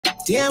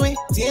Tame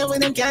with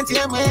them can't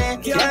tame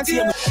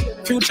me.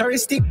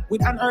 Futuristic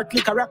with an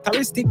earthly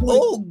characteristic.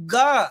 Oh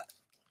God.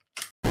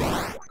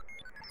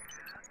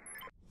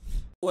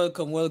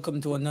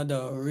 Welcome to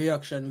another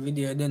reaction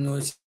video. I don't know,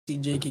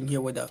 Cjay King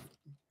here with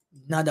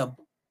another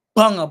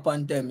bang up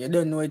on them. You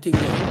don't know what I think.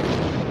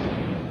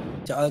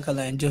 The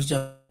Alkaline just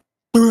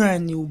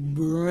brand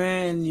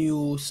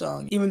new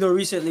song. Even though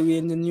recently we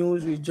in the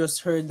news, we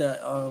just heard that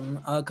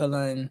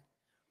Alkaline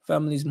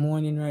family's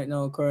mourning right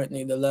now.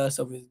 Currently, the loss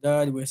of his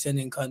dad. We're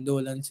sending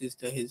condolences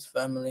to his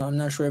family. I'm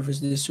not sure if it's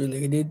this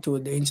related to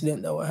the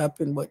incident that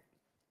happened, but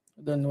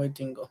I don't know what I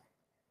think.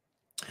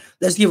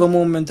 Let's give a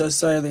moment of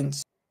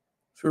silence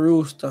for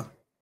Rooster.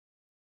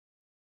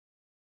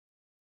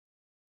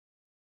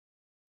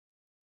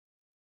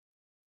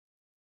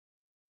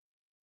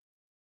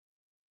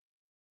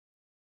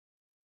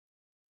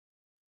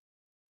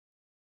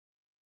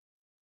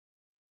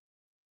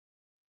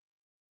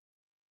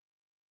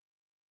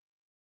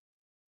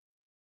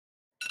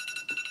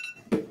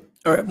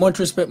 Alright, much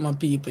respect, my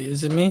people. You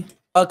see me?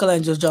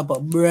 Alkaline just dropped a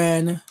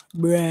brand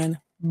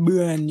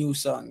new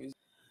song.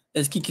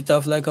 Let's kick it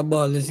off like a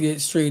ball. Let's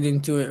get straight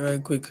into it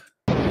right quick.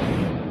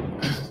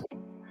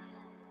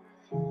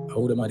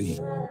 Hold them out here.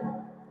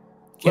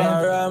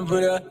 Can't run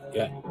for that.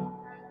 Yeah.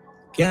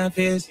 Can't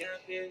face.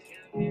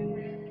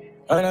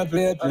 I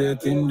play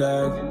thing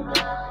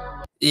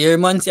that. Yeah,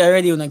 man, see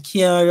already when I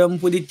can't run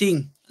for the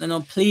thing. I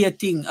don't play a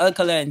thing.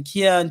 Alkaline,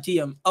 Cya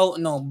Tame,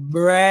 out now,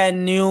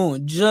 brand new.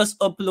 Just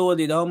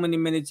uploaded how many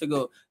minutes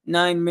ago?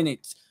 9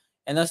 minutes.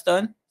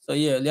 Understand? So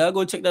yeah, let's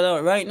go check that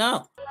out right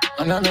now.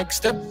 And I make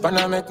step and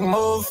I make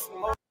move.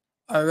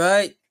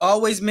 Alright.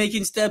 Always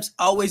making steps,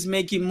 always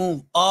making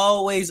move,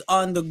 always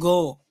on the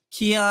go.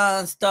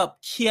 Can't stop,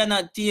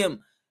 cannot tame.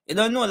 You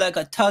don't know, like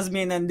a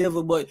Tasmanian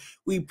devil, but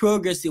we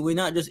progressing. We're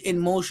not just in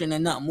motion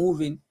and not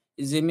moving.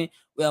 You see me?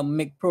 We have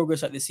make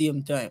progress at the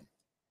same time.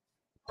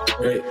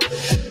 Right.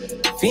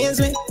 Fears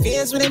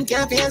with them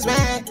can't fears me.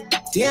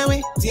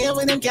 Tame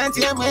with them can't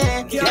tame me.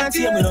 Can't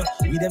tame me, no.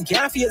 With them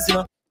can't fears, you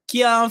know.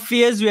 Can't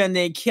fears we and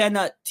they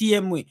cannot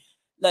tame we.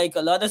 Like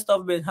a lot of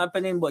stuff been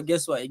happening, but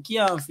guess what? You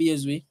can't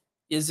fears we.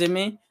 You see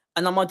me?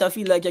 And no matter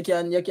feel like you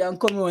can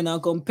come in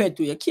and compare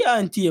to you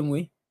can't tame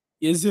we.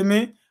 You see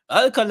me?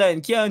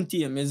 Alkaline can't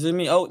tame, you see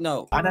me? Out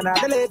now. And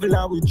another level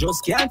and we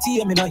just can't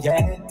tame me, no,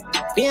 yeah.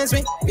 Fears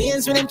with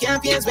them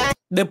can't fears me.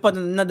 They put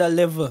on another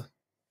level.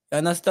 You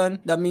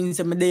understand? That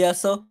means I'm there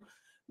so.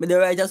 But the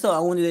right so I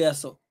want there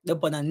so. They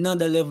put on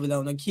another level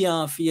now. I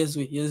can't face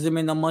with. You see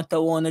me? No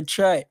matter what I wanna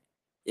try.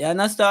 You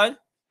understand?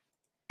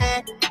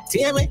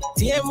 Tame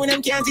with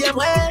them can't tame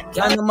me.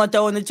 And no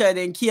matter what I try,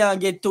 then can't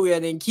get to you,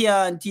 then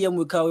can't tame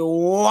we because we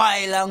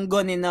wild and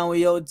gunning now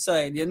we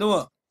outside, you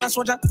know? That's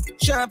what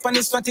sharp on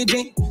the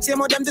strategy.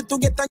 Same of them to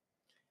get that.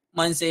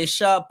 Man say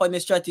sharp on the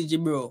strategy,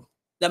 bro.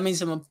 That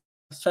means I'm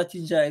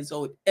strategize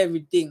out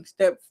everything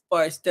step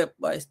by step.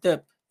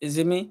 You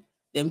see me?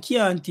 Them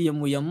can't tame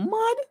we, you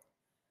mad?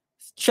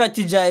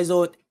 Strategize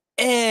out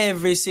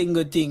every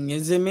single thing. You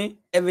see me?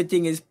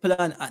 Everything is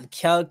planned and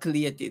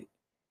calculated.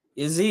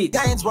 You see it?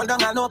 Giants well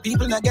done, I know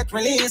people not get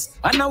released.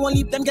 And I won't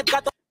leave them get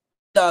cut off.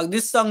 Dog,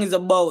 this song is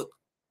about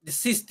the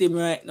system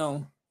right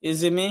now. You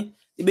see me?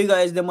 The big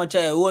guys them try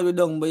to hold it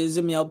down, but you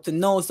see me up to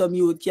now some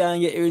youth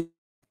can't get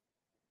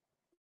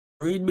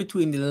read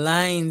between the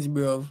lines,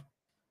 bro.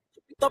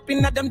 Up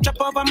in them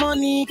chop over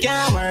money,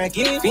 can't work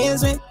it.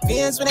 Fears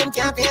with them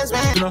can't fears me.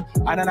 You know,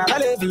 and another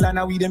level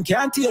and we them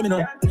can't tame, you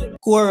know.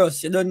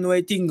 Chorus, you don't know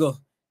a thing go.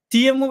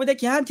 Tame with them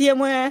can't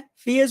tame,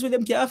 fears with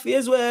them can't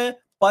fears we.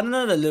 On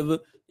another level,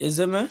 you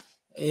see me?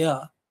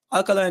 Yeah.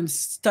 Alkaline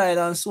style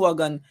and swag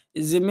and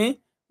you see me?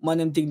 Man,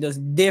 them thing that's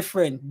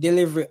different.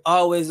 Delivery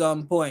always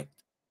on point.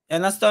 You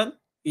understand?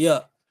 Yeah.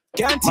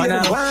 Can't tame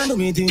me, want do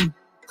me thing.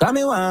 Come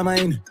me want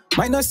mine.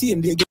 Might not see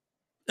him they get.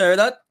 Heard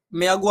that?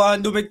 Me I go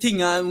and do my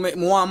thing and make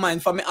me want mine.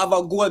 For me have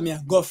a goal, me I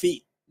go for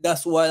it.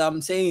 That's what I'm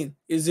saying.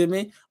 You see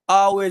me?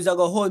 Always I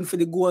go hunt for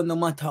the goal no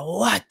matter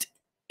what.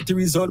 The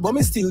result, but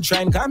me still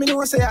trying. Come me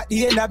know say at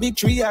the end of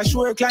victory, I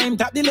sure climb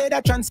top the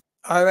ladder trans.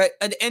 Alright,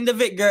 at the end of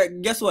it, girl,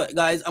 guess what,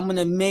 guys? I'm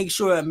gonna make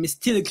sure I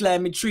still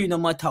climb the tree no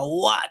matter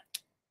what.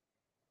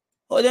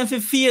 How them for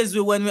fears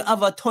when we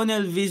have a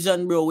tunnel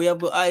vision, bro? We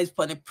have our eyes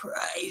on the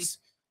prize.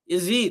 You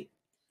see it?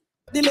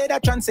 The ladder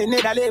transcend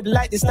the label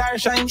like the star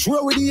shine.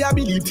 Sure with the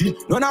ability,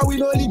 none of we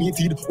no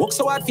limited. Work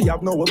so hard for you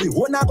have no we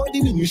won't have the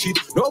new shit.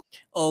 No.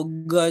 Oh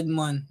God,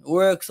 man.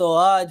 Work so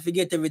hard to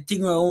get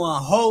everything we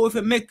want. How if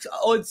it makes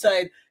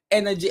outside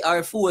energy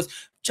or force,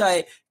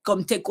 try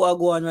come take what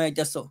go on right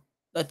just so.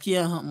 That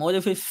can't happen. What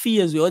if it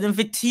fears we? What if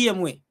it tame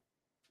we?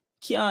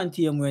 Can't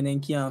tame we and then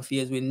can't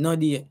fears we. No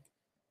day.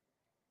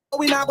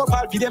 We not go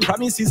fall for them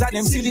promises and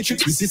them silly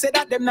tricks. We say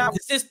that them now. The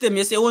system,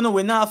 you say, oh no,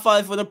 we not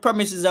fall for the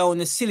promises and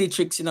the silly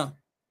tricks, you know.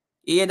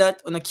 You hear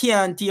that? On a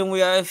can't tame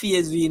we are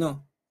fears we, you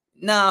know.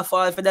 Nah,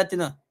 fall for that, you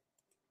know.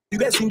 The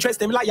best interest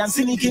them lie and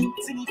sneaking.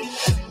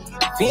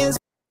 Fears.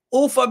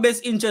 Who for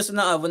best interest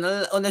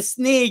on the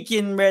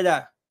sneaking,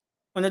 brother?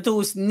 On the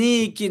two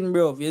sneaking,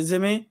 bro. You see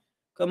me?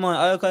 Come on,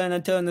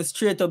 Alkaline telling us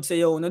straight up, say,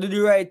 yo, no do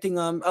the right thing,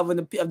 having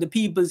the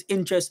people's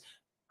interest,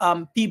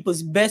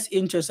 people's best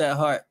interest at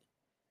heart.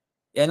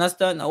 You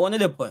understand? I want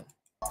the point.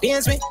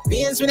 Fears with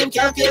them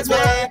can't fears me.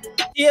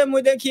 TM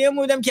with them,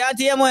 can't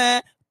TM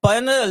with. By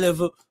another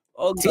level.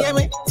 Oh God.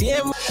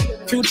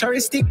 TM,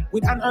 futuristic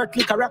with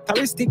unearthly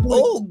characteristic.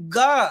 Oh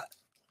God.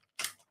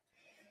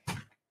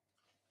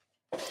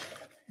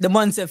 The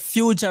man said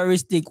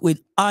futuristic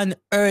with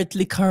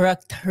unearthly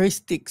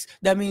characteristics.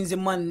 That means the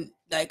man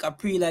like an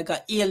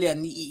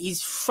alien.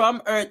 He's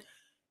from Earth.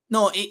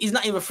 No, he's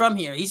not even from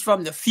here. He's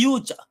from the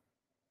future.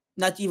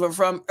 Not even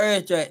from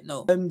Earth right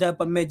now. Them type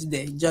of meds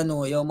there. You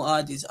know, your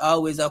artists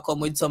always come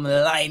with some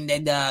line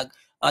there, dog.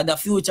 The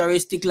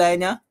futuristic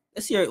line, yeah?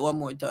 Let's hear it one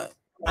more time.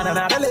 And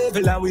another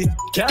level and we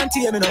can't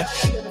hear me now.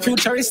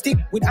 Futuristic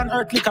with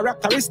unearthly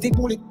characteristic.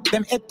 Bullet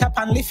them head tap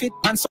and lift it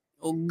and so.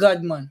 Oh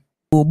God, man.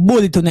 Oh,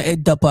 bullet on the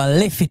head tap and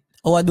lift it.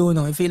 Oh, I don't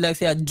know. I feel like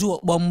say a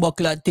joke bomb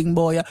buckler thing,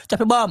 boy. Yeah. Chop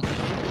a bomb.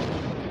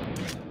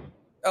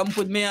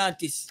 Put me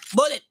artist.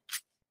 Bullet.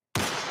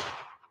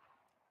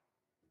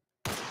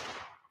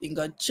 Think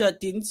of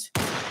chattings.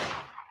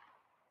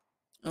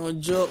 No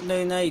joke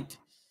night.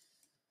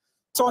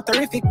 So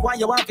terrific. Why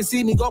you want to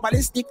see me go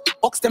ballistic?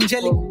 Ox them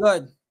jelly. Oh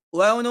God.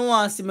 Why you don't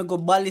want to see me go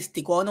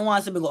ballistic? Why you don't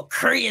want to see me go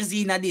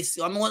crazy in this?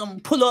 I want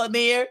to pull out me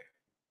here.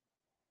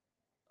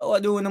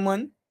 What do you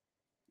man?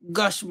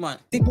 Gosh, man.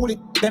 The bullet,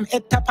 them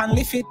head tap and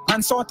lift it.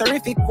 And so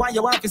terrific. Why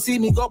you want to see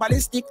me go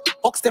ballistic?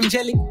 Ox them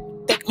jelly.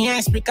 Take me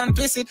ice brick and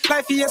twist it.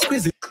 Life is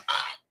exquisite.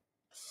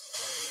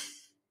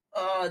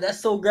 Oh,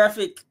 that's so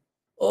graphic.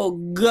 Oh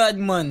God,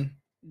 man.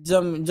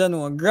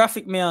 Jano,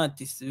 graphic me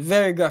artist.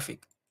 Very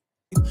graphic.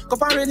 Go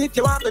foreign if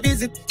you want to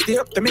visit. Stay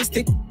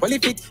optimistic. Well,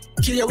 if it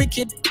kill your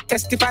wicked,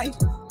 testify.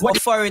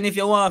 What foreign if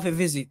you want to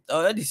visit?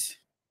 Oh, this.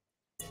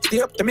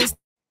 Stay optimistic.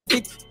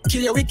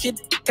 Kill your wicked,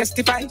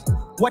 testify.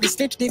 What the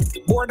snitch did,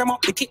 board them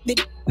up, the kick did.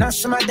 Now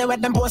some of them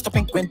with them post up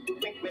in Quinn.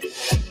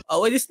 Oh,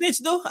 what the snitch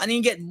do? And he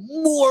get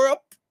more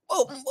up.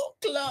 Oh,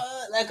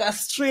 like a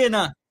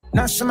strainer.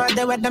 Now some of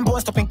them with them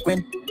post up in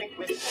Quinn.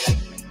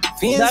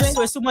 That's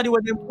where somebody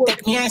with them post.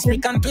 Take me ice, we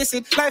can twist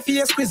it. Life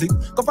is exquisite.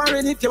 Go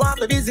foreign if you want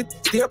to visit.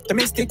 Stay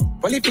optimistic.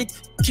 Well, if it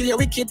kill your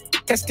wicked,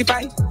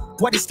 testify.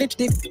 What the snitch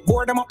did,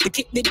 board them up, the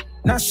kick did.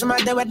 Now some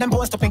of them with them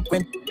post up in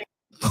Quinn.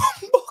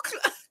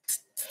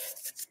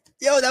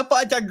 Yo, that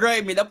part of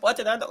grimy. That part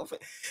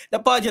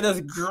of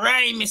just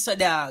grimy, so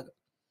dog.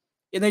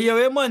 You know,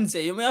 you man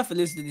say, you may have to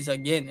listen to this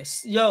again.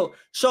 Yo,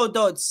 shout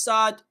out,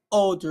 Sort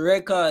Out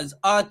Records,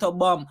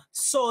 Autobomb.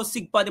 So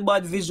sick for the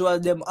bad visual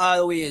them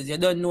always. You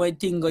don't know a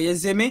thing, you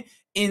see me?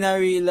 In a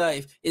real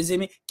life. You see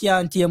me?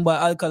 Cya Tame by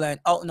Alkaline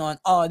out now on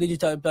all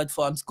digital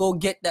platforms. Go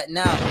get that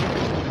now.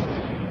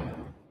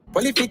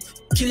 Well, if it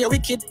kill your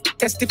wicked,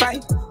 testify.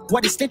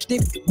 What the snitch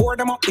did, board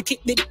them up, the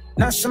kick did.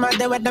 Now some of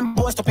them with them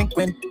post up in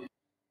Quinn.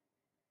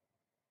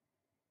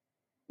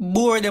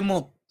 Bore them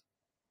up.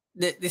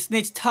 The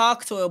snitch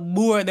talk to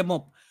bore them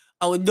up.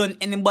 I would done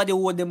anybody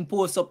who them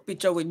post up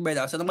picture with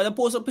brother. So nobody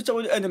post up picture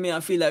with the enemy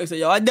and feel like say,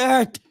 yo,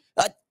 dirt.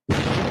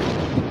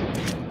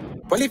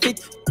 Well, if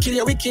it kill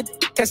your wicked,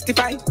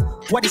 testify.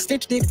 What the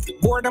snitch did,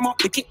 board them up,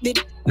 the kick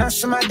did. Now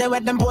some of them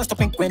with them post up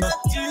in Quinn.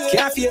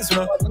 Can't fears, you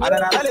know. At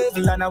another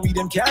level, and now we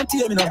them can't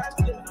tame, you know.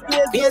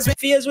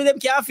 Fears with them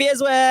can't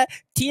fears where.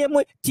 Team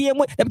with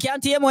them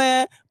can't team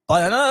where.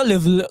 By another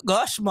level,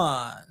 gosh,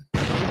 man.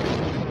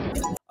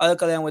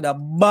 Alkaline with a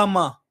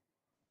bomber.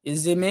 You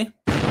see me?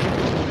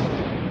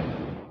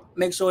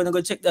 Make sure you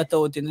go check that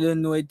out and you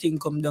don't know a thing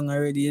come down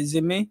already. You see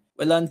me?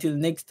 Well, until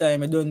next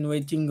time, I don't know a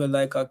thing go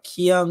like a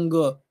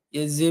Kiango.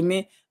 You see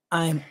me?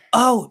 I'm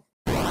out.